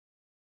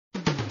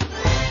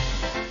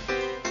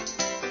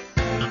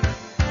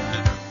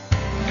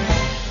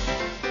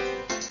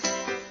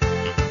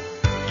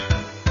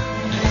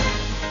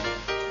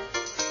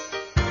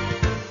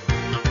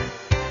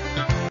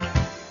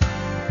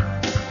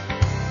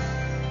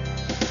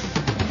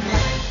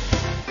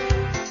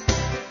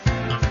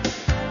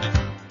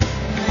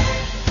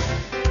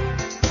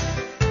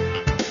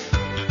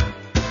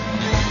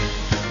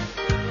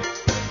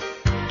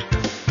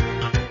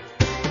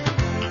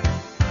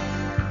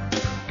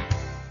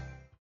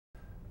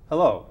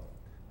Hello,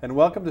 and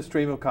welcome to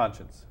Stream of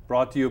Conscience,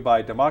 brought to you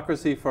by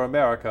Democracy for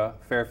America,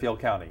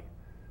 Fairfield County.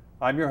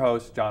 I'm your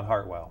host, John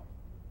Hartwell.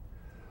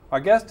 Our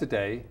guest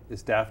today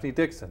is Daphne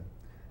Dixon,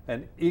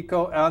 an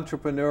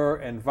eco-entrepreneur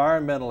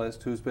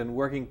environmentalist who's been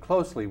working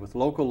closely with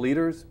local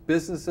leaders,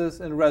 businesses,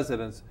 and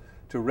residents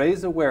to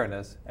raise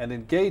awareness and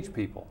engage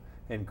people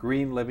in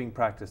green living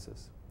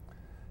practices.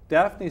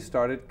 Daphne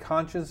started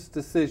Conscious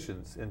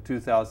Decisions in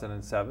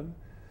 2007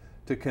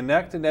 to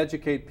connect and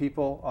educate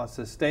people on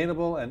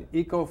sustainable and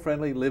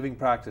eco-friendly living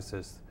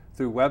practices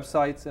through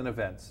websites and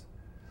events.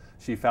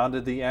 She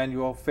founded the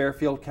annual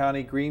Fairfield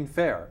County Green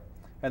Fair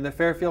and the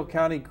Fairfield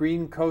County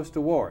Green Coast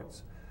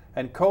Awards,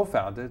 and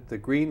co-founded the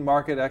Green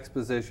Market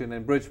Exposition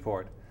in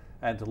Bridgeport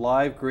and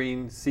Live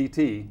Green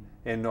CT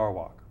in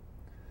Norwalk.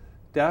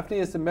 Daphne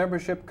is the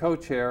membership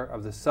co-chair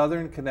of the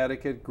Southern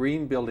Connecticut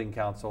Green Building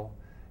Council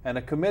and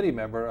a committee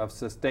member of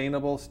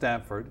Sustainable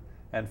Stamford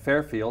and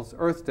Fairfield's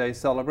Earth Day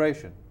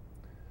celebration.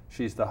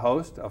 She's the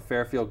host of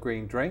Fairfield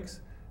Green Drinks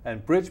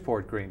and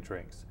Bridgeport Green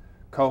Drinks,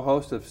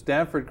 co-host of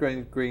Stamford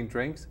Green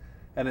Drinks,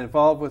 and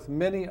involved with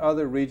many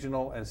other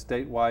regional and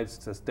statewide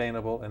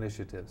sustainable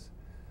initiatives.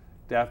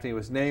 Daphne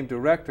was named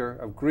Director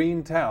of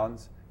Green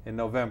Towns in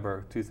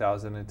November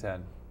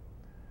 2010.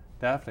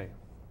 Daphne,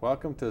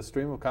 welcome to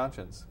Stream of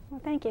Conscience.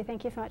 Well, thank you.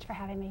 Thank you so much for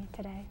having me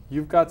today.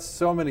 You've got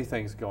so many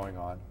things going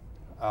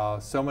on,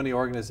 so many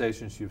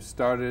organizations you've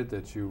started,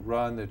 that you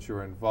run, that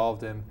you're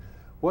involved in.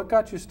 What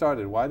got you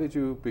started? Why did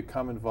you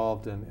become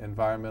involved in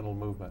environmental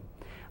movement?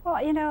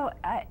 Well, you know,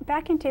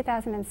 back in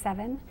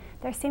 2007,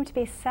 there seemed to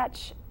be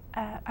such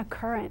a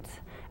current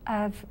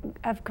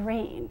of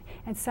green,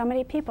 and so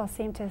many people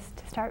seemed to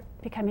start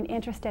becoming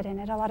interested in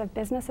it. A lot of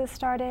businesses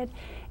started,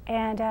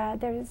 and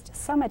there's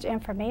just so much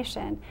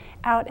information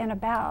out and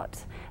about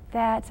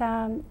that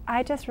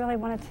I just really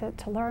wanted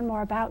to learn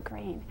more about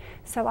green.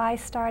 So I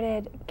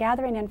started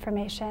gathering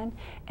information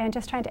and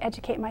just trying to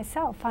educate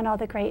myself on all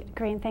the great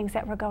green things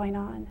that were going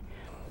on.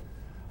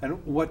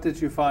 And what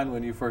did you find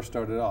when you first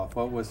started off?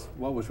 What was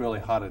really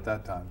hot at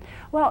that time?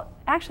 Well,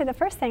 actually, the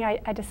first thing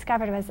I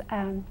discovered was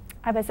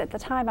I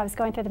was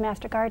going through the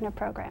Master Gardener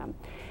program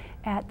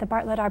at the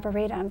Bartlett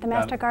Arboretum. The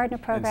Master Gardener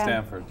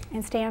program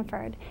in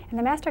Stanford. And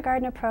the Master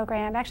Gardener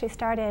program actually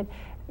started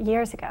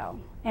years ago,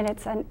 and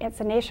it's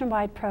a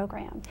nationwide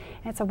program.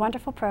 And it's a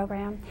wonderful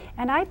program.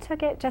 And I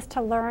took it just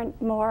to learn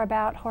more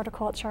about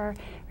horticulture,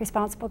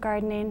 responsible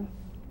gardening.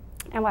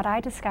 And what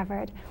I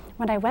discovered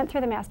when I went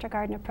through the Master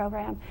Gardener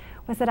program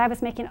was that I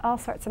was making all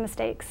sorts of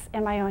mistakes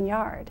in my own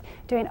yard,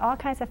 doing all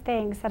kinds of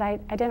things that I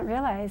didn't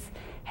realize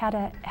had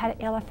an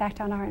ill effect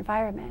on our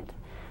environment.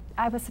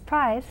 I was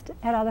surprised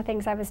at all the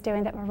things I was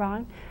doing that were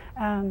wrong.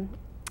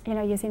 You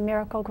know, using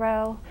Miracle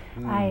Grow.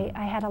 I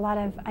had a lot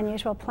of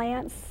unusual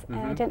plants.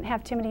 I didn't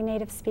have too many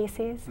native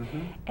species.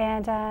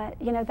 And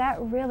you know,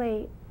 that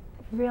really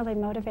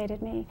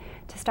motivated me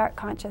to start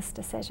Conscious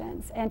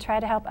Decisions and try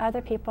to help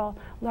other people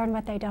learn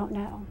what they don't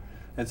know.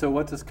 And so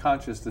what does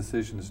Conscious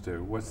Decisions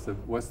do? What's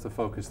the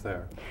focus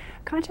there?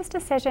 Conscious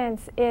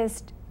Decisions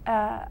is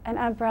an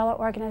umbrella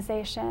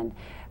organization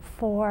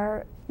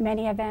for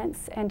many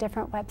events and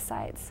different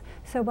websites.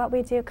 So what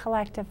we do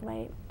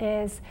collectively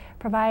is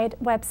provide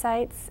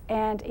websites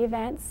and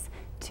events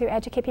to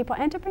educate people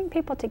and to bring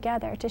people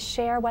together, to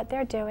share what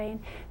they're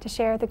doing, to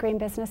share the green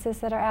businesses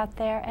that are out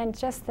there, and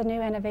just the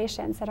new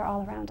innovations that are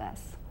all around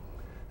us.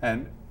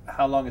 And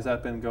how long has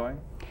that been going?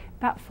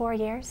 About 4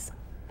 years.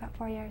 About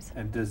 4 years.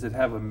 And does it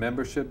have a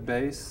membership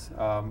base?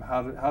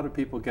 How do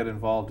people get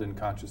involved in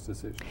Conscious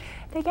Decisions?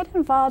 They get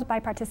involved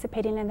by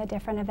participating in the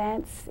different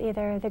events,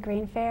 either the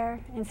Green Fair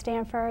in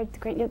Stanford,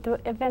 the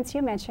events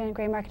you mentioned,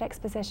 Green Market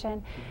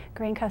Exposition,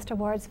 Green Coast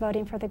Awards,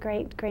 voting for the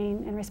great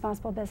green and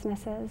responsible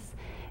businesses,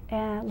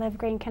 and Live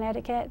Green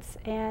Connecticut,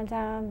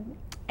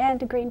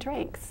 and Green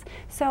Drinks.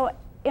 So,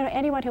 you know,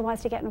 anyone who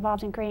wants to get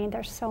involved in green,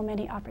 there's so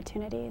many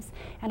opportunities,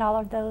 and all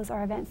of those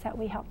are events that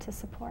we help to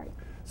support.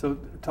 So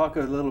talk a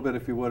little bit,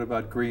 if you would,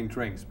 about Green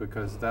Drinks,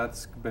 because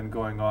that's been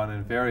going on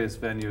in various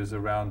venues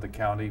around the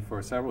county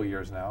for several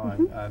years now.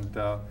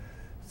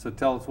 So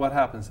tell us what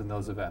happens in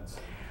those events.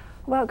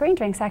 Well, Green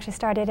Drinks actually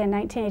started in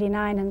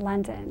 1989 in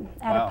London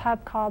at a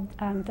pub called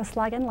the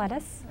Slug and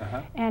Lettuce,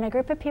 and a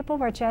group of people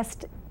were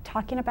just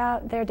talking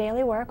about their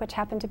daily work, which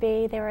happened to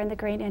be they were in the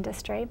green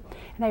industry.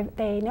 And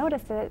they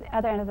noticed that at the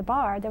other end of the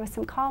bar there were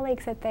some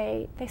colleagues that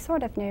they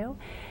sort of knew.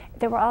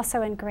 They were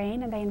also in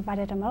green, and they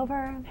invited them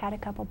over, had a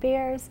couple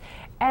beers,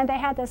 and they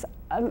had this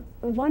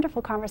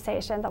wonderful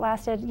conversation that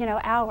lasted, you know,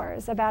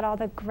 hours about all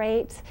the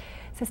great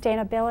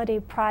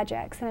sustainability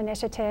projects and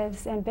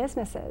initiatives and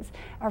businesses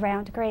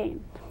around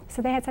green.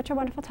 So they had such a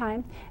wonderful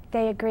time.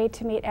 They agreed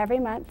to meet every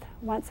month,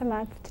 once a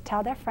month, to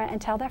tell their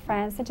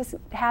friends, and just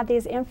have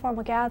these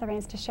informal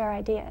gatherings to share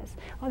ideas.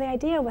 Well, the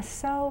idea was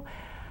so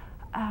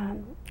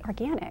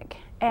organic,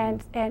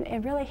 and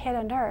it really hit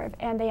a nerve.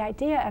 And the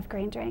idea of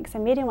Green Drinks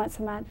and meeting once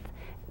a month,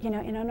 you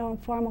know, in an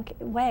informal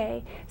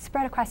way,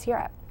 spread across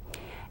Europe.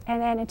 And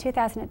then in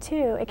 2002,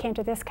 it came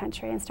to this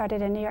country and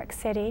started in New York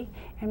City.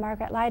 And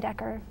Margaret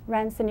Lydecker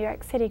runs the New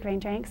York City Green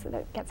Drinks, so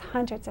that gets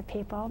hundreds of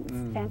people.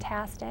 It's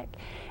fantastic.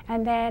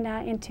 And then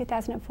in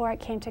 2004, it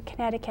came to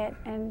Connecticut,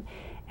 and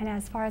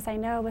as far as I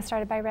know, was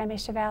started by Remy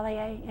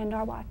Chevalier in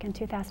Norwalk in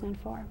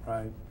 2004.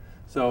 Right.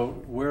 So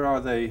where are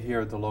they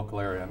here at the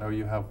local area? I know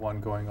you have one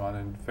going on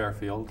in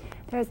Fairfield.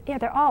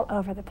 They're all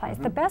over the place.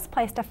 The best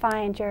place to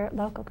find your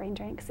local green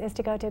drinks is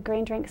to go to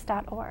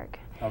greendrinks.org.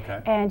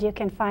 Okay. And you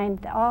can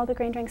find all the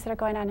green drinks that are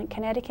going on in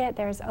Connecticut.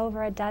 There's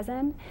over a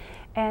dozen.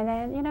 And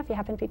then, you know, if you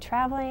happen to be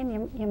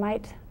traveling, you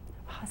might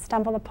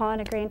stumble upon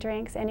a green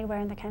drinks anywhere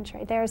in the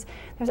country. There's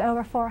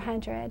over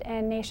 400,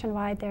 and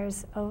nationwide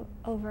there's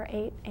over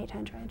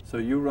 800. So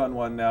you run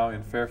one now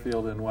in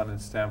Fairfield and one in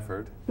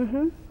Stamford,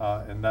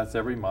 and that's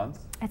every month?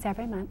 It's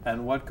every month.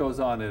 And what goes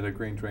on at a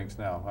Green Drinks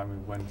now? I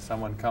mean, when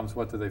someone comes,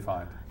 what do they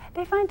find?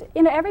 They find,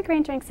 you know, every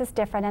Green Drinks is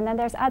different, and then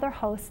there's other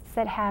hosts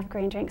that have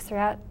Green Drinks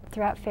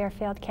throughout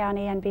Fairfield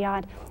County and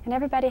beyond, and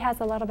everybody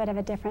has a little bit of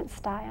a different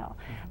style.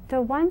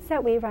 The ones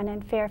that we run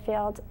in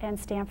Fairfield and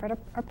Stamford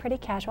are pretty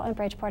casual, and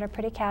Bridgeport are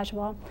pretty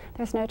casual.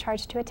 There's no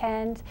charge to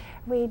attend.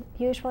 We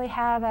usually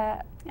have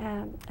a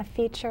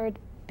featured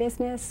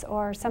business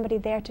or somebody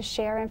there to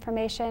share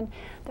information.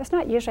 There's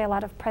not usually a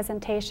lot of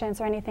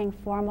presentations or anything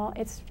formal.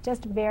 It's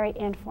just very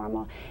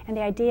informal. And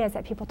the idea is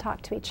that people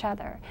talk to each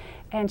other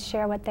and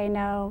share what they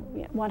know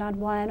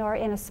one-on-one or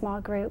in a small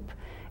group.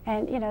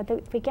 And you know,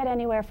 we get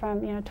anywhere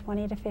from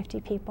 20 to 50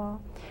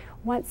 people.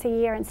 Once a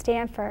year in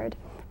Stamford,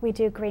 we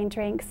do green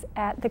drinks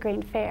at the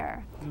Green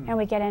Fair, and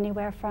we get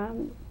anywhere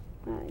from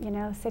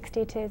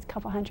 60 to a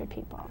couple hundred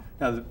people.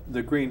 Now,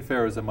 the Green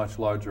Fair is a much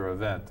larger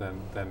event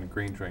than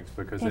Green Drinks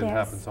because it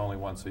happens only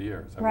once a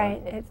year. Is that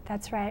right?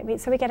 That's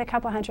right. So we get a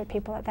couple hundred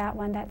people at that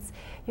one. That's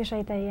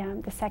usually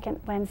the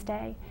second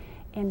Wednesday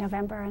in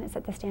November, and it's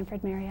at the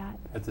Stamford Marriott.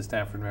 At the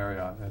Stamford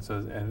Marriott.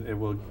 And it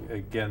will,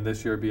 again,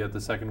 this year be at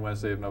the second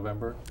Wednesday of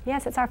November?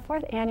 Yes, it's our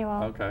 4th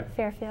annual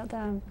Fairfield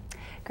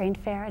Green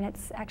Fair, and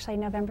it's actually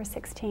November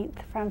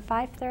 16th from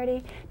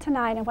 5:30 to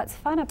 9. And what's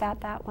fun about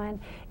that one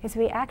is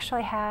we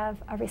actually have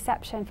a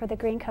reception for the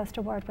Green Coast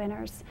Award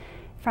winners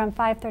from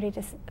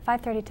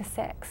 5:30 to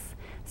 6.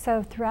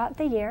 So throughout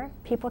the year,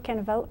 people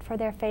can vote for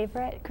their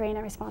favorite green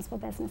and responsible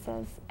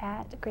businesses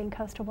at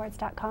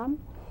greencoastawards.com.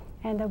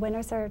 And the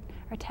winners are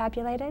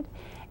tabulated,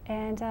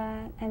 and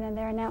then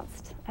they're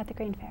announced at the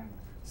Green Fair.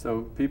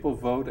 So people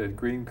vote at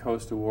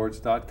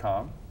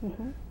greencoastawards.com,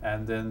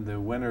 and then the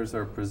winners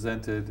are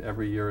presented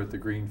every year at the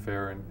Green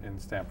Fair in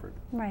Stamford.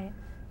 Right.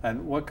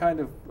 And what kind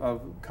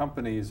of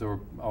companies or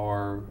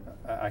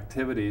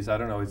activities, I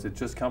don't know, is it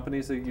just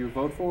companies that you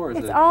vote for? Or is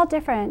it's all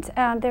different.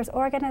 There's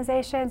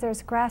organizations,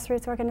 there's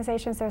grassroots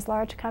organizations, there's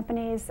large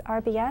companies.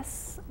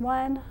 RBS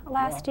won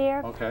last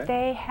year. Okay.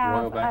 They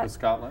have Royal Bank of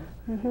Scotland.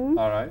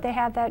 All right. They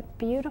have that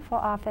beautiful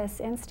office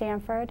in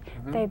Stamford.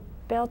 They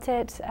built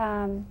it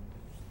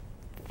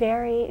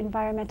very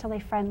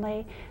environmentally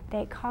friendly.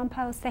 They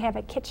compost. They have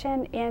a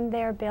kitchen in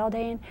their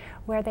building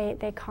where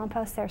they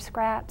compost their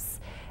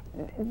scraps.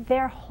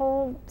 Their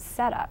whole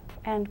setup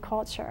and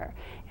culture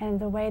and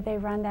the way they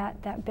run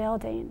that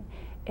building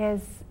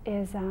is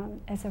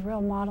a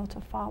real model to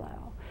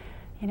follow.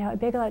 You know,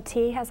 Bigelow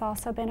Tea has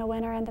also been a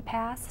winner in the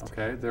past.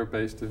 Okay, they're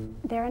based in?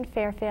 They're in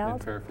Fairfield. In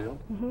Fairfield.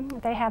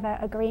 They have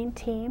a green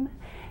team,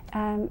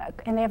 and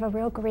they have a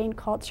real green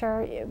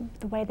culture.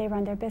 The way they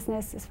run their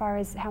business, as far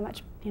as how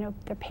much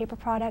their paper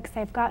products,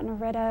 they've gotten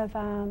rid of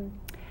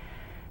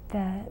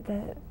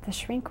the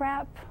shrink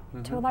wrap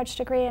to a large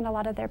degree in a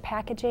lot of their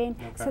packaging.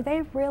 Okay. So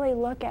they really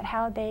look at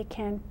how they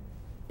can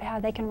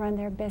run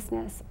their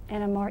business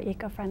in a more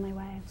eco-friendly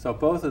way. So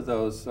both of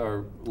those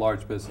are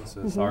large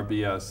businesses.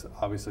 RBS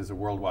obviously is a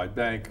worldwide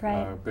bank.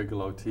 Right.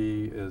 Bigelow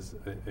Tea is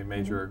a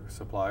major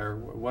supplier.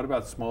 What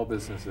about small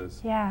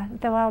businesses? Yeah,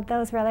 well,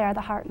 those really are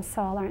the heart and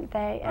soul, aren't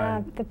they?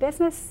 Right. The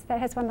business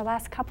that has won the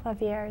last couple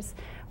of years,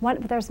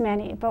 there's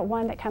many, but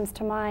one that comes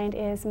to mind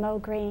is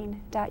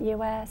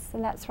mowgreen.us,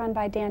 and that's run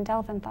by Dan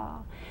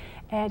Delventhal.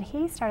 And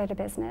he started a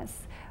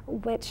business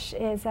which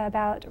is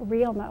about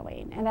reel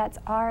mowing, and that's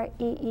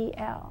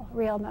R-E-E-L,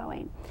 reel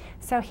mowing.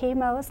 So he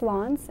mows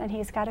lawns, and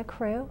he's got a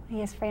crew.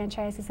 He has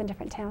franchises in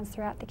different towns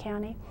throughout the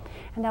county,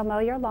 and they'll mow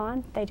your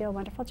lawn. They do a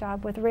wonderful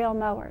job with reel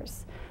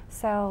mowers.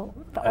 So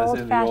the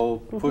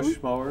old push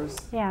mowers?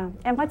 Yeah,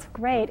 and what's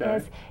great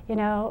is,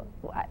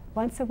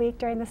 once a week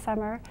during the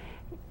summer,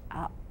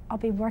 I'll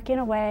be working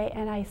away,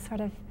 and I sort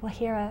of will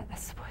hear a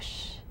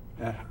swoosh.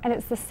 Yeah. And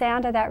it's the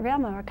sound of that reel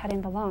mower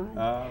cutting the lawn.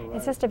 Right.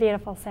 It's just a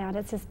beautiful sound.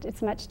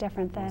 It's much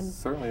different than... It's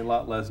certainly a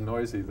lot less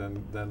noisy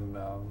than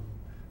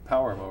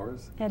power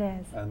mowers. It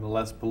is. And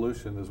less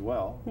pollution as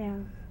well. Yeah.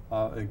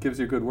 It gives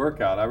you a good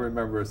workout. I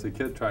remember as a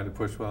kid trying to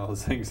push one of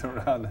those things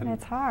around. And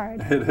it's hard.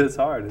 It is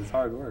hard. It's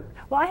hard work.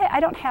 Well, I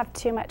don't have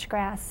too much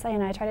grass.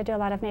 I try to do a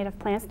lot of native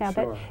plants now,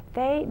 but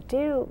they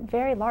do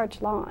very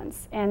large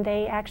lawns, and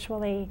they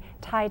actually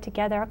tie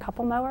together a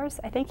couple mowers.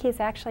 I think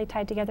he's actually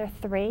tied together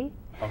 3.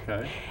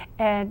 Okay.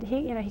 And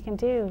he, he can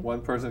do.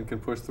 One person can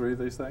push 3 of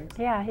these things?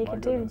 Yeah, he can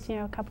do,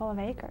 a couple of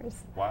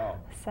acres. Wow.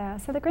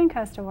 So the Green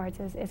Coast Awards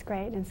is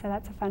great, and so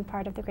that's a fun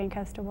part of the Green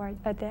Coast Award,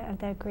 of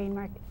the Green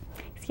Market.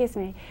 Excuse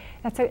me.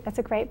 That's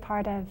a great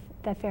part of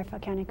the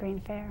Fairfield County Green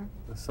Fair.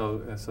 So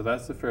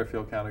that's the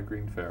Fairfield County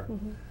Green Fair.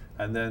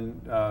 And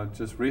then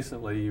just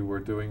recently you were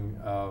doing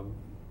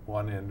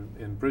one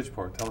in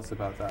Bridgeport. Tell us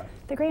about that.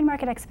 The Green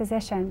Market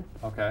Exposition.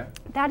 Okay.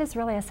 That is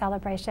really a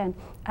celebration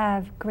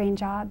of green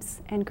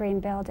jobs and green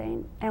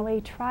building. And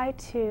we try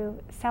to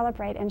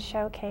celebrate and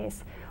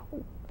showcase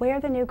where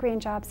the new green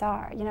jobs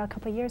are. A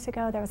couple of years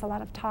ago there was a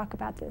lot of talk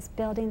about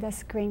building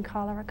this green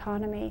collar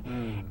economy,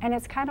 and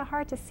it's kind of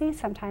hard to see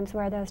sometimes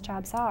where those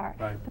jobs are.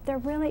 Right. But there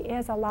really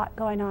is a lot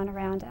going on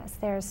around us.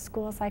 There's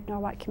schools like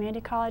Norwalk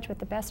Community College with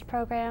the BEST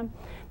program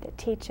that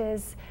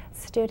teaches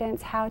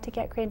students how to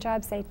get green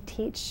jobs. They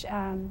teach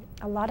a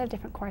lot of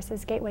different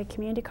courses. Gateway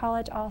Community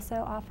College also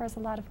offers a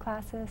lot of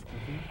classes.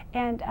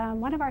 And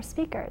one of our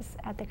speakers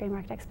at the Green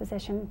Market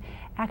Exposition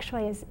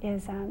actually is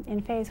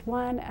in phase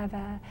 1 of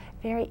a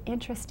very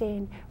interesting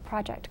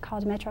project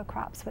called Metro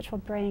Crops, which will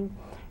bring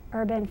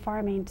urban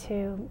farming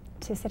to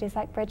cities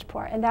like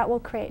Bridgeport, and that will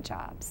create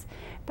jobs.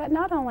 But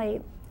not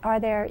only are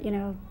there,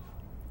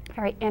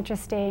 very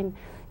interesting,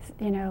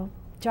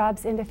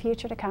 jobs in the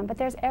future to come, but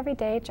there's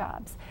everyday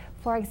jobs.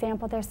 For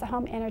example, there's the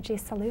Home Energy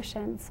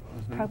Solutions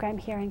program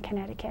here in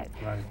Connecticut.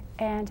 Right.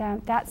 And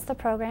that's the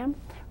program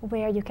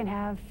where you can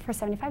have, for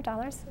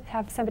 $75,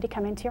 have somebody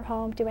come into your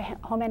home, do a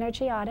home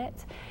energy audit.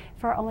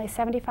 For only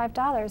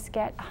 $75,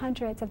 get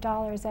hundreds of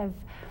dollars of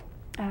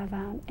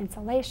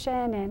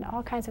insulation and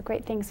all kinds of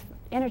great things,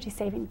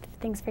 energy-saving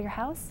things for your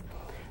house.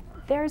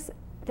 There's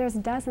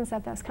dozens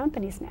of those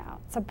companies now.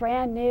 It's a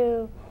brand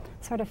new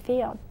sort of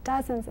field,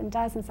 dozens and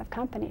dozens of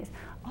companies.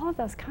 All of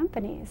those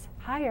companies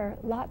hire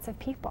lots of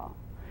people,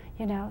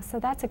 so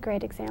that's a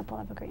great example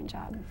of a green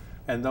job.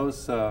 And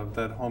those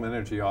that home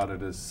energy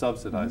audit is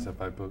subsidized,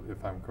 if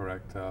I'm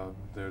correct.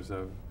 There's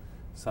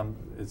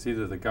it's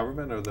either the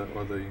government or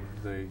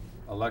the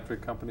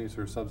electric companies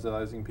who are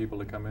subsidizing people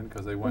to come in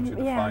because they want you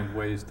to find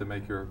ways to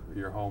make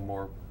your home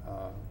more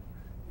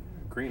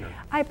greener.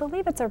 I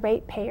believe it's a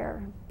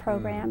ratepayer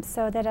program,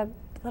 so that a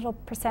little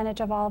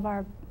percentage of all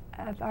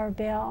of our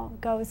bill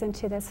goes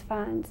into this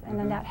fund, and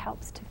then that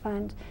helps to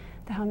fund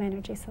the Home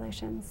Energy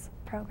Solutions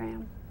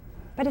program.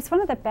 But it's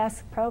one of the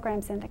best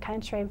programs in the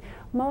country.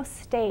 Most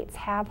states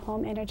have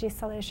home energy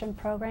solution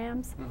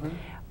programs,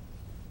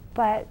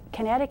 but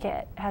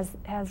Connecticut has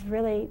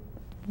really,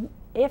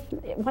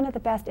 one of the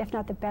best, if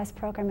not the best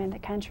program in the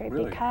country,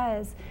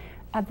 because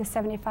of the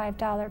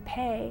 $75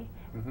 pay,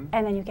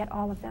 and then you get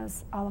all of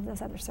those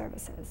other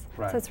services.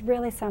 Right. So it's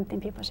really something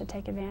people should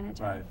take advantage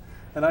of. Right.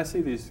 And I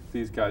see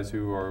these guys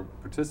who are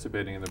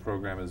participating in the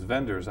program as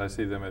vendors. I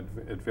see them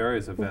at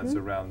various events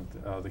around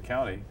the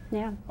county.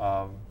 Yeah.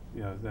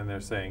 Then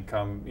they're saying,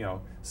 come,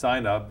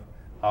 sign up.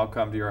 I'll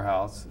come to your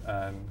house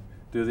and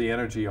do the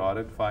energy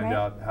audit, find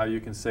out how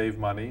you can save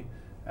money,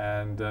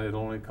 and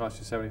it'll only cost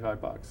you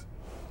 $75.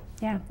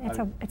 Yeah,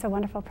 it's a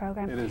wonderful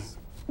program. It is.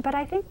 But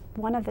I think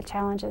one of the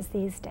challenges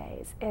these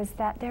days is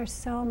that there's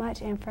so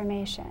much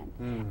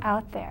information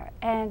out there,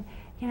 and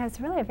it's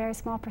really a very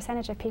small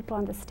percentage of people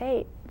in the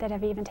state that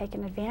have even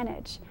taken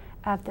advantage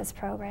of this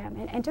program.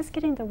 And just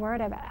getting the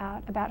word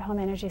out about home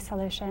energy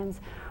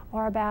solutions,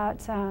 or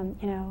about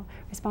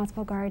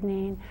responsible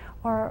gardening,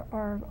 or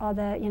all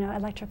the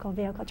electrical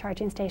vehicle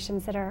charging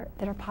stations that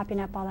are popping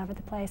up all over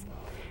the place,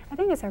 I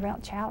think is a real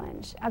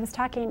challenge. I was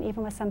talking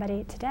even with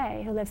somebody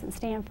today who lives in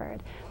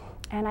Stamford,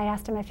 and I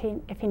asked him if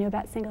he knew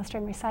about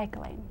single-stream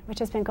recycling, which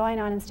has been going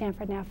on in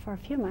Stamford now for a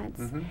few months,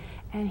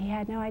 and he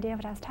had no idea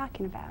what I was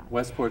talking about.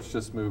 Westport's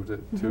just moved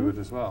to it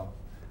as well.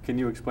 Can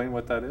you explain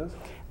what that is?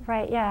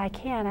 Right, yeah, I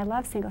can. I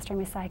love single-stream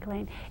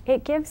recycling.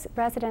 It gives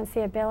residents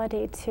the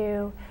ability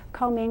to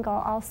commingle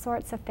all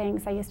sorts of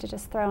things they used to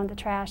just throw in the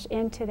trash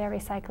into their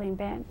recycling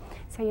bin.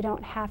 So you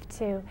don't have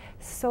to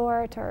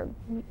sort or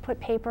put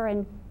paper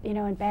in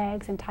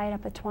bags and tie it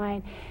up with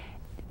twine.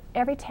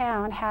 Every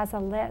town has a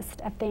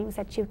list of things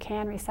that you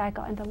can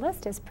recycle, and the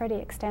list is pretty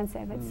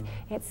extensive.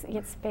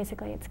 It's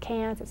basically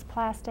cans, it's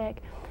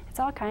plastic, it's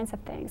all kinds of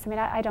things. I mean,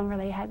 I don't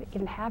really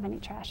even have any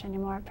trash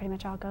anymore. It pretty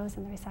much all goes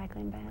in the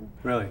recycling bin.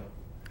 Really?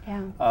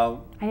 Yeah.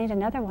 I need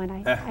another one.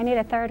 I need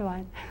a third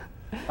one.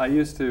 I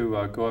used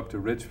to go up to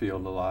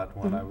Ridgefield a lot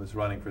when I was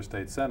running for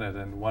state senate,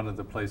 and one of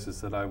the places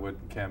that I would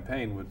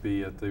campaign would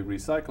be at the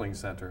recycling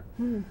center.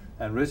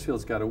 And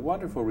Ridgefield's got a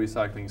wonderful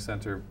recycling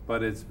center,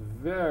 but it's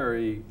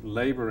very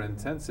labor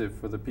intensive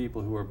for the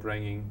people who are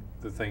bringing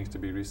the things to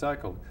be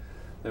recycled.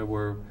 There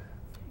were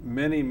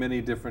many,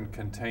 many different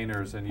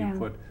containers, and you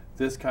put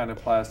this kind of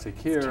plastic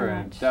here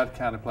and that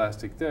kind of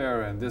plastic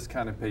there, and this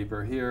kind of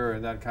paper here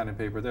and that kind of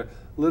paper there.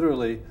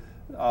 Literally,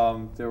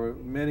 there were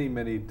many,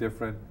 many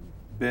different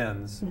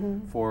bins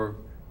for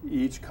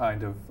each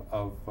kind of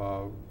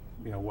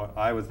what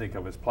I would think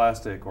of as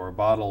plastic or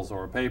bottles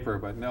or paper,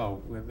 but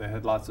no, they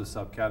had lots of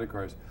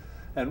subcategories.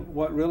 And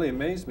what really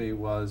amazed me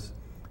was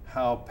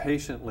how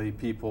patiently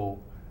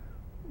people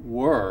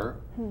were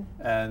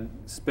and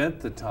spent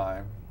the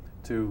time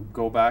to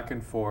go back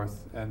and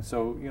forth. And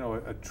so, you know,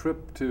 a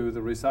trip to the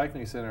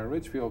recycling center in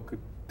Ridgefield could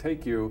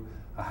take you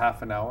a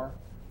half an hour,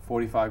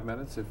 45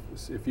 minutes.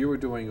 If you were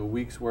doing a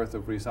week's worth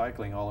of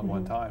recycling all at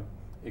one time,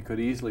 it could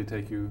easily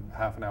take you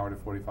half an hour to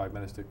 45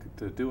 minutes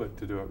to do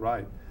it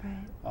right.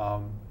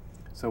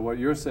 So what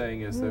you're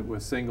saying is that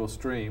with single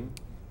stream,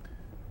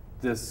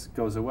 this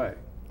goes away.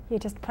 You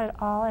just put it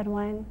all in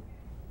one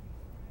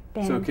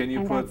bin. So can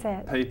you put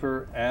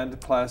paper and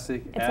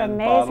plastic and amazing.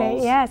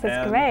 Bottles? Yes,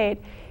 it's great.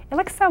 It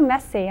looks so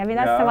messy. I mean,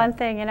 that's the one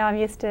thing, you know, I'm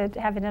used to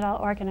having it all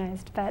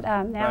organized, but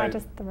now I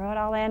just throw it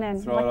all in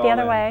and look the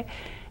other way.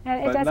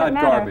 And it doesn't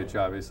matter. Not garbage,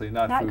 obviously,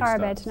 not food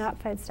garbage, stuffs.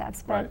 not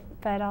foodstuffs,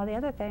 but all the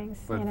other things.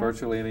 But you know.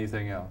 Virtually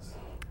anything else.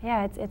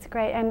 Yeah, it's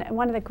great. And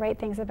one of the great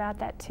things about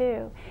that,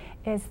 too,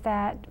 is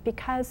that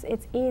because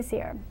it's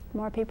easier,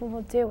 more people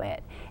will do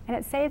it. And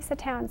it saves the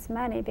towns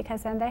money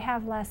because then they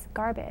have less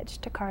garbage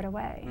to cart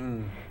away.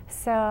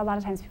 So a lot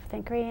of times people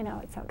think, you know,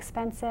 it's so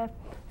expensive.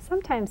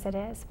 Sometimes it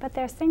is, but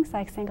there's things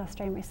like single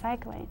stream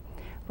recycling,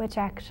 which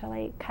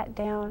actually cut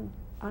down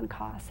on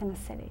costs in a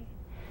city.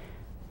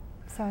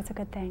 So it's a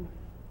good thing.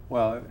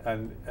 Well,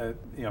 and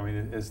you know, I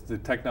mean, as the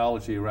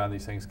technology around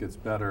these things gets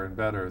better and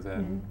better,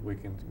 then we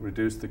can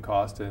reduce the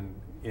cost and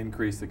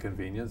increase the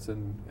convenience,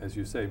 and as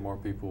you say, more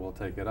people will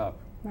take it up.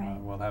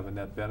 We'll have a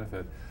net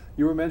benefit.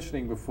 You were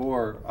mentioning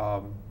before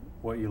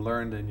what you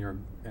learned in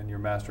your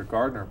Master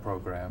Gardener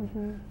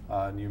program,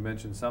 and you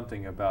mentioned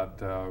something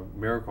about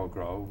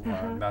Miracle-Gro,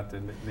 not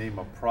to name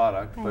a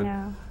product,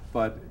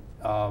 but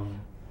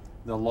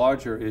the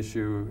larger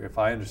issue, if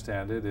I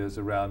understand it, is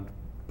around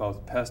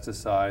both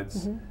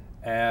pesticides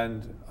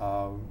and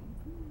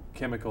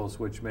chemicals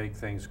which make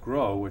things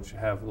grow, which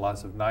have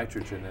lots of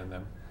nitrogen in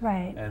them.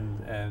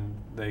 And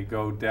they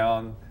go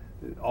down,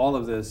 all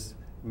of this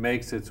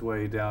makes its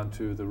way down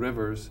to the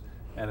rivers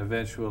and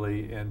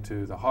eventually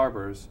into the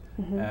harbors.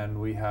 And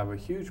we have a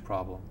huge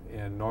problem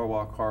in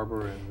Norwalk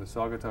Harbor and the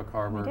Saugatuck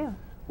Harbor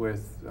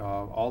with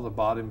all the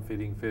bottom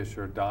feeding fish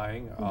are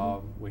dying.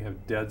 We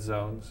have dead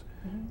zones.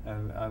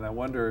 And I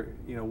wonder,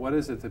 you know, what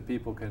is it that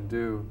people can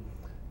do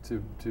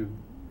to you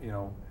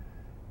know,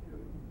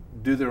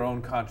 do their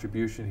own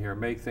contribution here,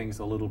 make things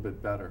a little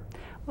bit better?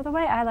 Well, the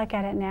way I look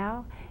at it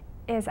now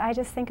is I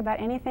just think about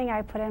anything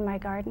I put in my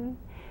garden,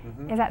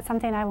 is that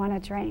something I want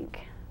to drink?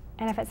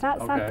 And if it's not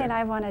something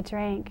I want to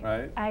drink,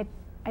 I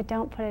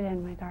don't put it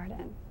in my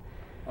garden.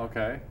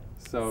 Okay,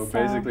 so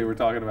basically we're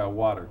talking about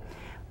water.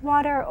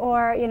 Water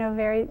or, you know,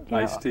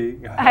 iced tea.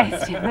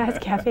 Iced tea, that's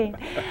caffeine.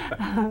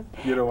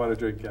 You don't want to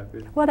drink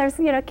caffeine. Well, there's,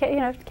 you know,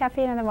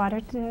 caffeine in the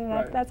water,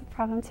 that's a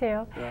problem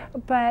too.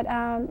 But,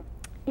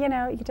 you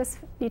know,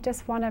 you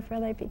just want to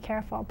really be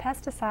careful.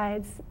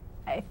 Pesticides,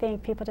 I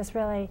think people just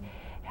really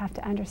have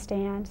to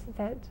understand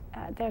that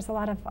there's a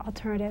lot of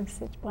alternatives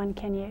that one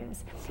can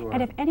use.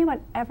 And if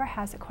anyone ever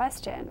has a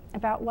question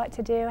about what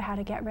to do, how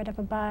to get rid of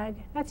a bug,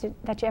 not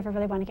that you ever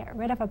really want to get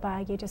rid of a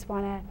bug, you just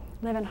want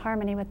to live in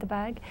harmony with the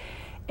bug.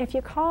 If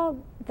you call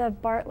the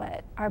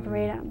Bartlett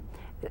Arboretum,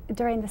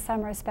 during the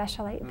summer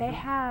especially, they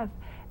have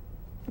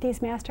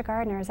these master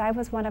gardeners, I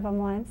was one of them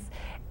once,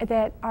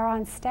 that are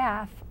on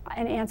staff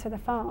and answer the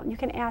phone. You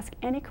can ask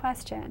any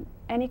question,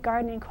 any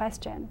gardening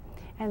question,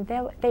 and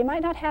they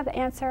might not have the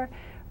answer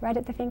right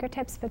at the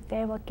fingertips, but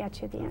they will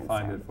get you the answer.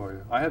 Find it for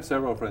you. I have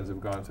several friends who've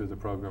gone through the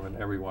program, and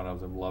every one of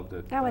them loved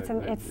it. Oh,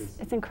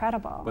 it's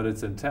incredible. But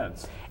it's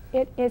intense.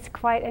 It is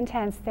quite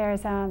intense.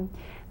 There's a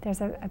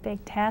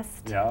big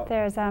test.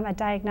 There's a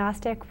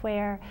diagnostic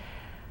where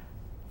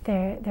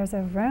there's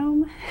a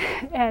room,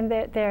 and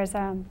there's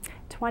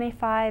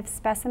 25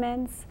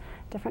 specimens,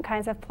 different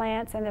kinds of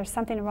plants, and there's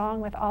something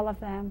wrong with all of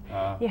them.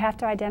 You have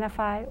to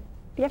identify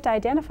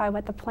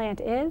what the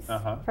plant is,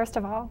 first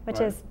of all, which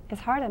is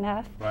hard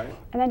enough.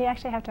 And then you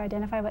actually have to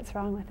identify what's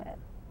wrong with it.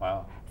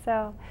 Wow.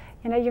 So,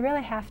 you know, you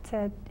really have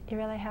to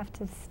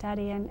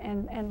study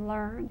and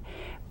learn.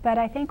 But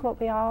I think what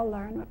we all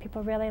learn, what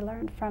people really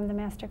learn from the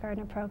Master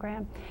Gardener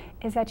program,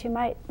 is that you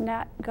might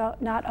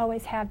not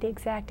always have the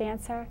exact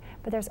answer,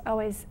 but there's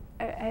always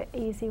an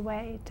easy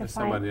way to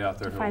find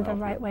the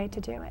right way to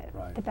do it,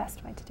 the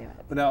best way to do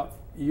it. But now,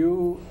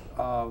 you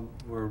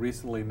were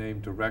recently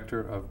named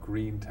Director of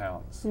Green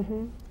Towns.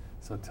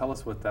 So tell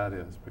us what that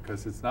is,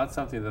 because it's not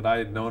something that I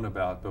had known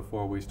about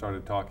before we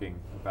started talking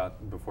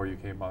about, before you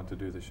came on to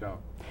do the show.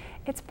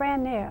 It's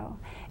brand new,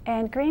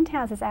 and Green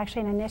Towns is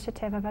actually an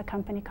initiative of a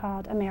company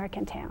called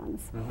American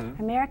Towns.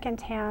 American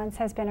Towns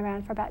has been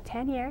around for about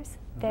 10 years.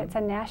 It's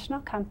a national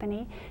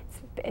company.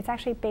 It's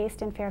actually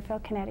based in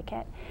Fairfield,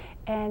 Connecticut,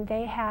 and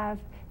they have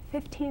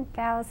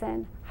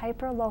 15,000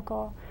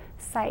 hyper-local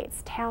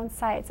sites, town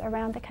sites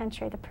around the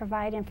country that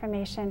provide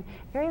information,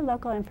 very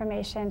local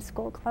information,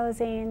 school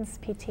closings,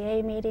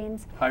 PTA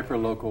meetings.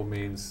 Hyper-local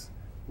means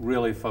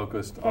really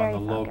focused on the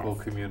local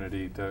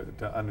community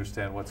to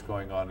understand what's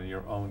going on in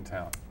your own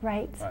town.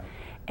 Right. So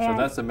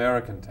that's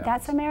American Towns.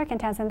 That's American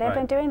Towns, and they've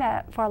been doing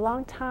that for a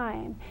long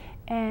time.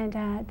 And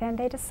then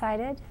they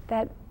decided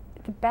that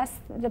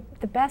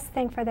the best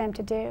thing for them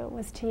to do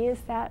was to use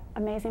that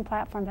amazing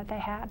platform that they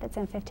have that's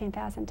in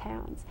 15,000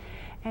 towns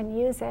and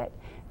use it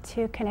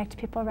to connect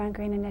people around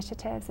green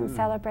initiatives and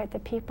celebrate the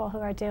people who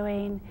are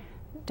doing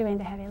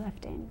the heavy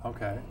lifting.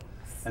 Okay.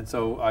 And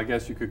so I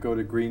guess you could go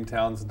to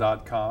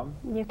greentowns.com.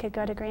 You could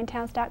go to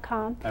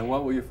greentowns.com. And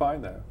what will you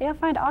find there? You'll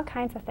find all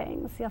kinds of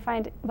things. You'll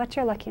find what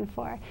you're looking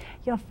for.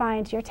 You'll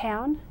find your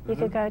town. You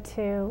could go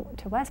to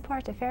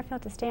Westport, to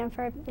Fairfield, to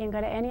Stamford. You can go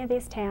to any of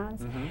these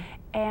towns,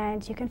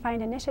 and you can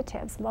find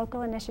initiatives,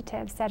 local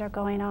initiatives that are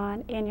going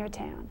on in your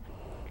town.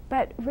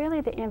 But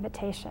really the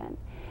invitation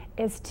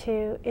is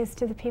to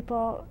the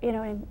people, you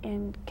know,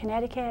 in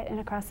Connecticut and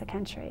across the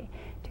country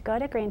to go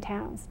to Green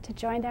Towns, to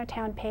join their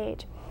town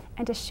page,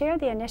 and to share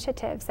the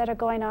initiatives that are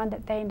going on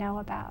that they know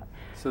about.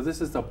 So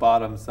this is the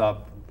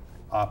bottoms-up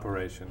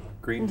operation.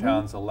 Green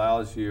Towns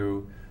allows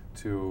you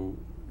to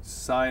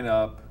sign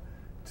up,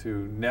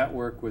 to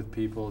network with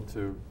people,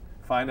 to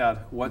find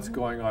out what's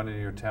going on in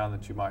your town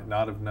that you might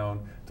not have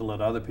known, to let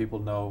other people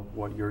know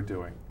what you're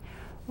doing.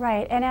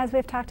 Right, and as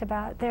we've talked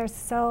about, there's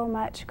so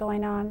much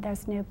going on.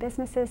 There's new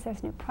businesses,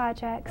 there's new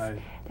projects,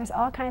 there's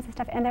all kinds of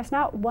stuff, and there's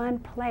not one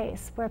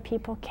place where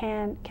people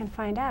can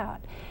find out.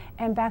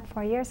 And back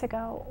 4 years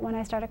ago, when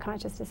I started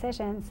Conscious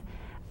Decisions,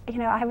 you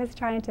know, I was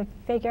trying to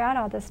figure out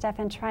all this stuff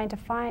and trying to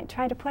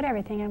put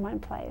everything in one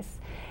place.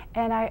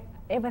 And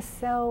it was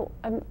so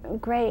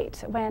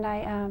great when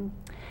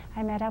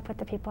I met up with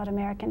the people at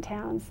American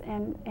Towns,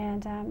 and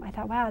I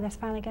thought, wow, there's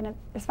finally going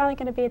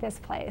to be this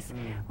place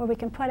where we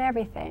can put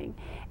everything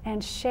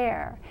and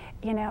share,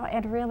 you know,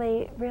 and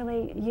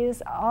really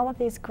use all of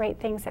these great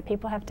things that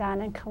people have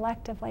done and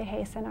collectively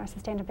hasten our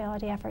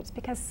sustainability efforts,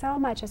 because so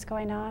much is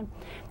going on.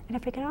 And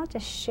if we can all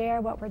just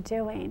share what we're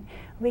doing,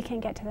 we can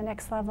get to the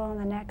next level and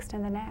the next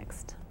and the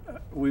next.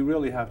 We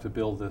really have to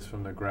build this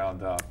from the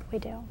ground up. We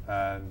do.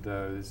 And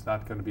it's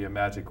not going to be a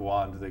magic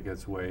wand that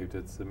gets waved.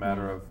 It's a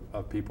matter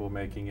of people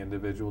making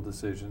individual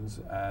decisions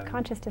and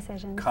conscious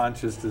decisions.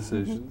 Conscious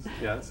decisions,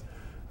 yes.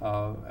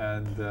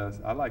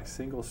 I like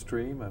single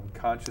stream and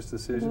conscious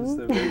decisions.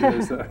 Maybe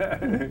there's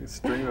a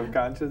stream of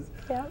conscious.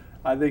 Yep.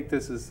 I think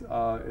this is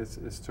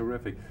it's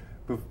terrific.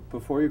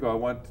 Before you go, I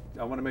want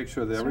to make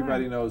sure that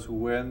everybody knows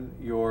when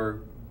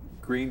your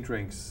green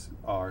drinks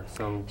are.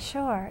 So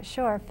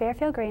sure.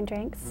 Fairfield Green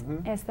Drinks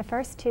is the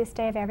first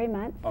Tuesday of every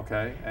month.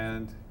 Okay,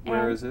 and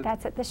where is it?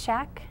 That's at the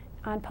Shack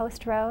on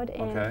Post Road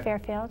in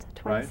Fairfield,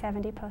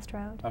 2070 Post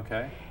Road.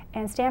 Okay.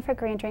 And Stamford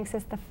Green Drinks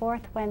is the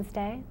fourth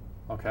Wednesday.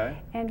 Okay.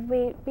 And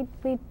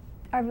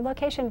our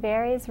location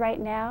varies. Right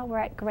now we're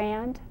at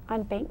Grand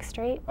on Bank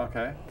Street.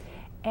 Okay.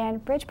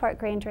 And Bridgeport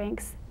Green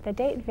Drinks, the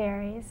date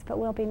varies, but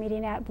we'll be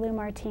meeting at Blue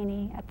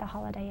Martini at the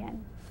Holiday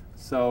Inn.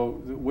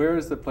 So where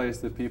is the place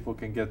that people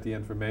can get the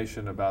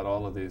information about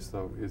all of these?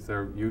 So is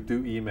there, you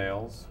do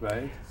emails,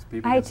 right? So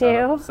people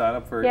can sign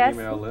up for an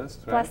email list,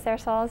 right? Bless their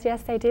souls.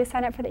 Yes, they do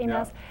sign up for the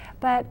emails. Yeah.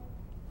 But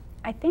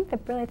I think that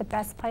really the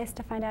best place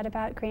to find out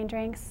about green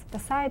drinks,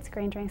 besides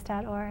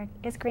greendrinks.org,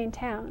 is Green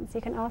Towns.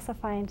 You can also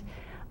find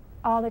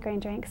all the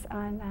green drinks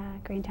on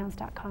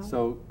greentowns.com.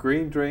 So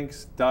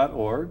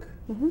greendrinks.org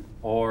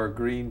or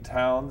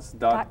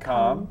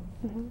greentowns.com.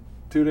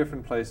 Two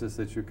different places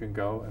that you can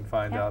go and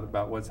find out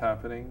about what's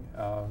happening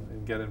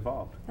and get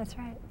involved. That's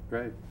right.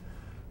 Great.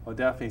 Well,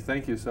 Daphne,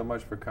 thank you so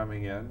much for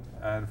coming in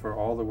and for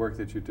all the work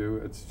that you do.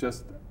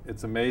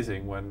 It's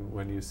amazing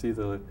when you see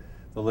the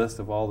list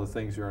of all the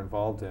things you're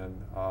involved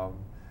in.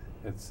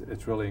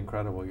 It's really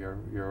incredible.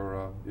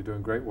 You're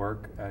doing great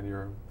work, and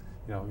you're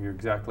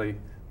exactly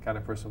the kind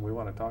of person we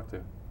want to talk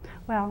to.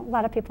 Well, a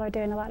lot of people are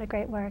doing a lot of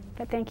great work,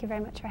 but thank you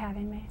very much for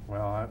having me.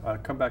 Well, I'll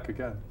come back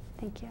again.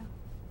 Thank you.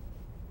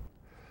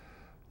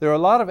 There are a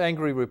lot of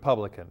angry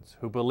Republicans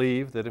who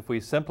believe that if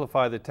we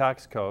simplify the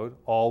tax code,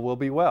 all will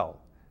be well,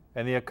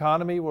 and the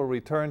economy will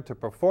return to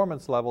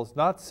performance levels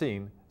not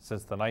seen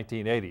since the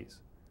 1980s.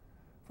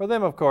 For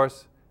them, of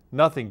course,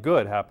 nothing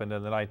good happened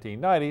in the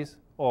 1990s,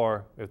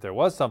 or if there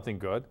was something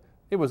good,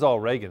 it was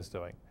all Reagan's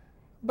doing.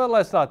 But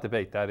let's not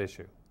debate that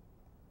issue.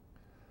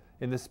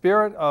 In the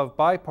spirit of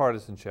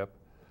bipartisanship,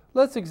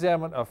 let's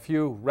examine a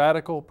few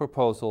radical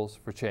proposals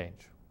for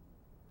change.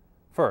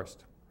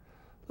 First,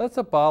 let's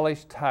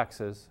abolish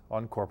taxes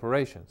on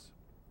corporations.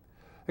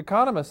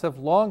 Economists have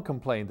long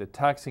complained that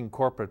taxing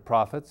corporate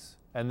profits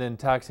and then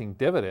taxing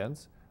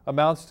dividends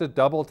amounts to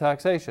double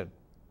taxation.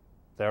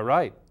 They're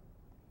right.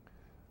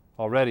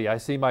 Already, I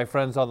see my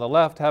friends on the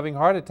left having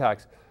heart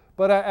attacks,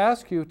 but I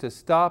ask you to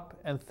stop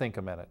and think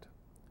a minute.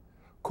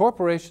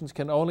 Corporations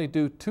can only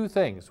do two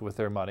things with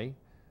their money: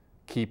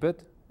 keep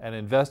it and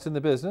invest in the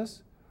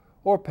business,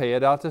 or pay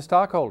it out to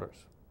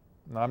stockholders.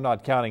 I'm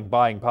not counting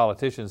buying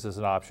politicians as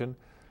an option,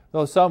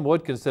 though some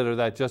would consider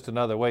that just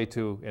another way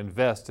to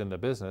invest in the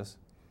business.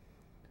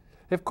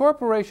 If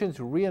corporations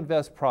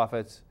reinvest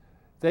profits,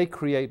 they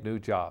create new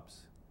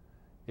jobs.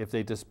 If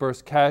they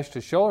disperse cash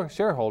to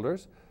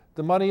shareholders,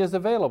 the money is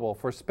available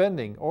for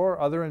spending or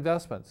other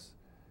investments.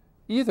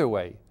 Either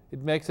way, it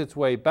makes its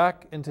way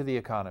back into the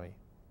economy.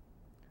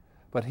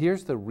 But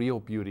here's the real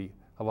beauty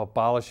of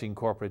abolishing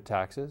corporate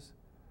taxes.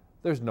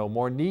 there's no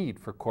more need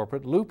for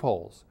corporate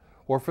loopholes,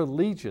 or for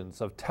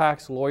legions of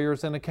tax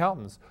lawyers and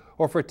accountants,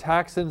 or for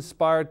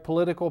tax-inspired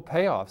political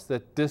payoffs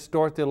that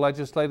distort the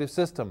legislative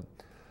system.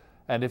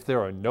 And if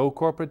there are no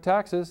corporate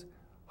taxes,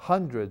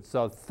 hundreds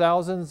of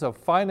thousands of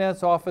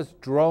finance office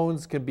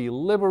drones can be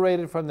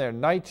liberated from their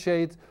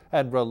nightshades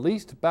and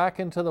released back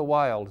into the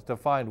wild to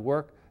find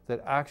work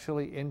that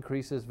actually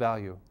increases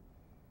value.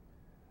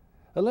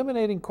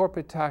 Eliminating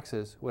corporate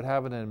taxes would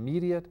have an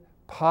immediate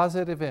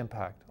positive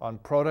impact on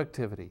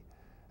productivity,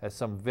 as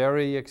some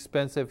very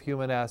expensive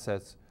human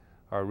assets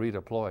are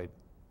redeployed.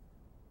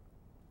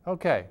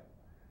 Okay,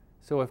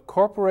 so if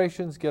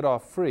corporations get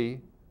off free,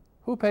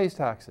 who pays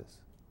taxes?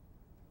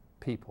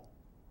 People.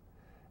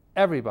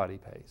 Everybody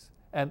pays,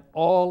 and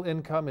all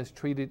income is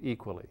treated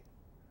equally.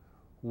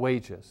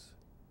 Wages,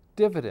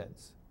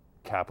 dividends,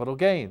 capital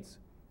gains,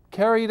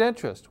 carried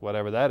interest,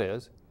 whatever that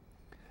is.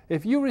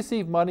 If you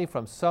receive money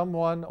from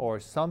someone or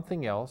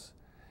something else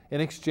in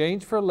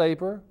exchange for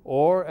labor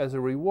or as a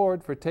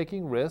reward for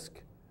taking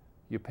risk,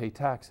 you pay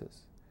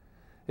taxes.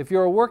 If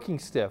you're a working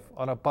stiff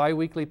on a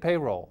biweekly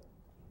payroll,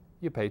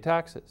 you pay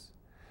taxes.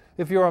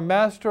 If you're a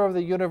master of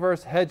the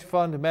universe hedge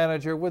fund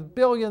manager with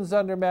billions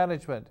under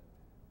management,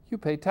 you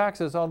pay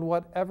taxes on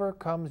whatever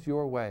comes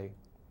your way.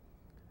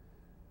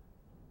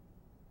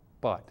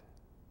 But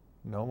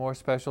no more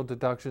special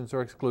deductions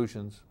or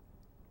exclusions.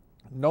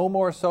 No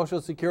more Social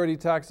Security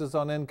taxes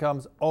on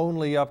incomes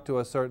only up to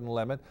a certain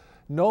limit.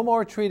 No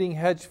more treating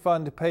hedge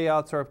fund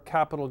payouts or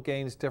capital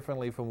gains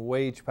differently from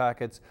wage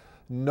packets.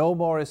 No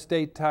more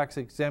estate tax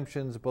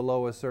exemptions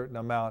below a certain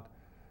amount.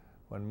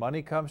 When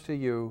money comes to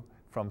you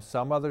from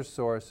some other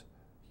source,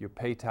 you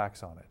pay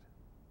tax on it.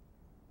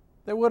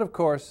 There would, of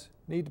course,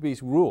 need to be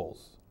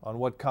rules on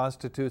what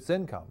constitutes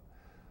income,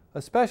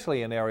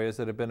 especially in areas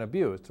that have been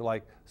abused,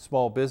 like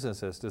small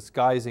businesses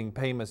disguising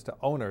payments to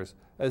owners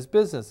as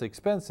business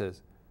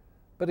expenses.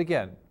 But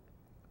again,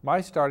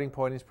 my starting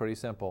point is pretty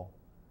simple.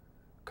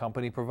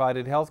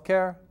 Company-provided health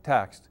care,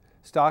 taxed.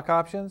 Stock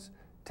options,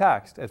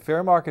 taxed at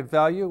fair market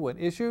value when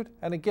issued,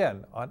 and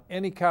again on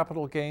any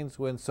capital gains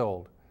when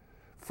sold.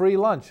 Free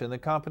lunch in the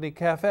company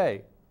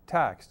cafe,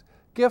 taxed.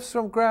 Gifts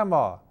from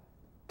grandma,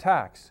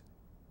 taxed.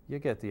 You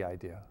get the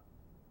idea.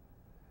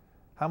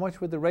 How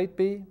much would the rate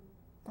be?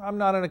 I'm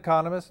not an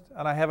economist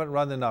and I haven't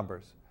run the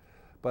numbers.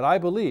 But I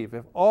believe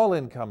if all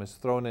income is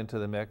thrown into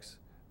the mix,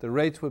 the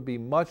rates would be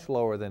much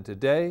lower than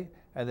today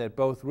and that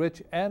both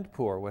rich and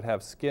poor would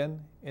have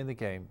skin in the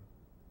game.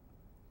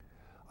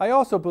 I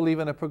also believe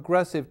in a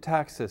progressive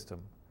tax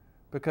system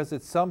because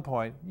at some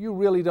point you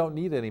really don't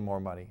need any more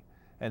money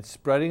and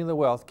spreading the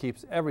wealth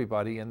keeps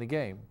everybody in the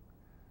game.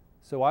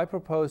 So I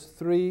propose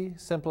 3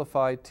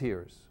 simplified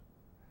tiers.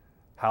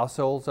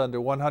 Households under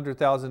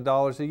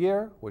 $100,000 a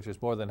year, which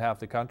is more than half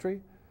the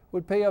country,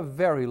 would pay a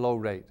very low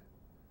rate.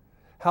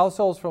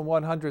 Households from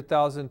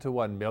 $100,000 to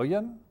 $1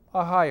 million,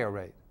 a higher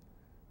rate.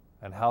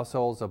 And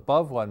households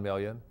above $1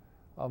 million,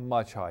 a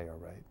much higher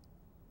rate.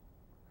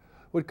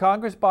 Would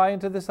Congress buy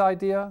into this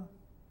idea?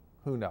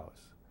 Who knows?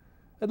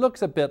 It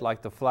looks a bit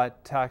like the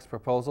flat tax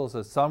proposals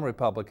that some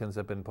Republicans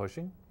have been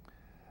pushing,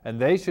 and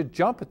they should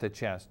jump at the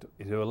chance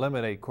to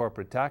eliminate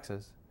corporate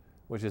taxes,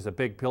 which is a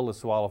big pill to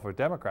swallow for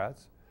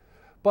Democrats.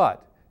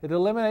 But it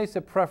eliminates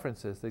the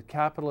preferences that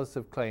capitalists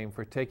have claimed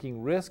for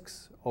taking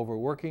risks over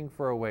working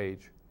for a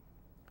wage.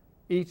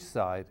 Each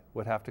side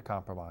would have to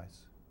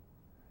compromise.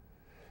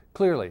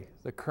 Clearly,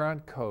 the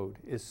current code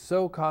is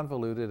so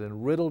convoluted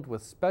and riddled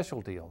with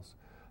special deals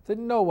that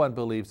no one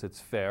believes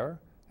it's fair,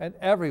 and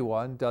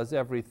everyone does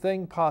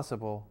everything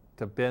possible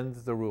to bend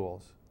the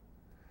rules.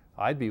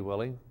 I'd be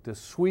willing to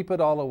sweep it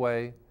all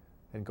away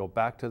and go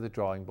back to the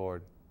drawing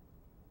board.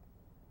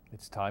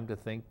 It's time to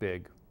think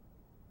big.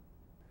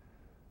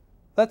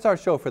 That's our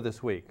show for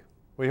this week.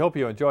 We hope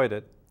you enjoyed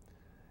it.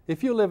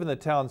 If you live in the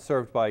town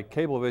served by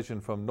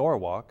Cablevision from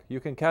Norwalk, you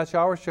can catch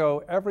our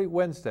show every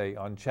Wednesday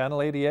on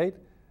Channel 88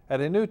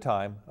 at a new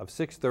time of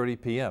 6:30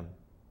 p.m.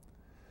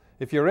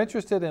 If you're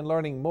interested in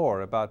learning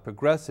more about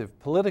progressive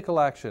political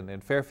action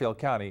in Fairfield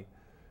County,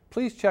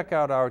 please check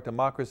out our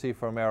Democracy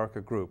for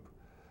America group.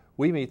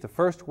 We meet the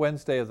first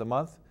Wednesday of the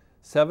month,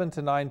 7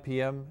 to 9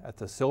 p.m. at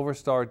the Silver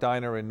Star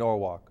Diner in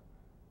Norwalk.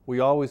 We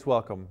always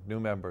welcome new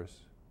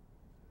members.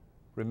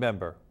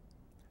 Remember,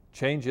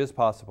 change is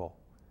possible,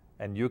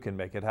 and you can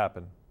make it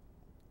happen.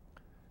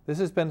 This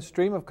has been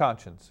Stream of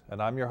Conscience,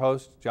 and I'm your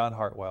host, John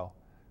Hartwell.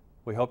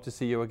 We hope to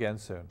see you again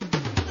soon.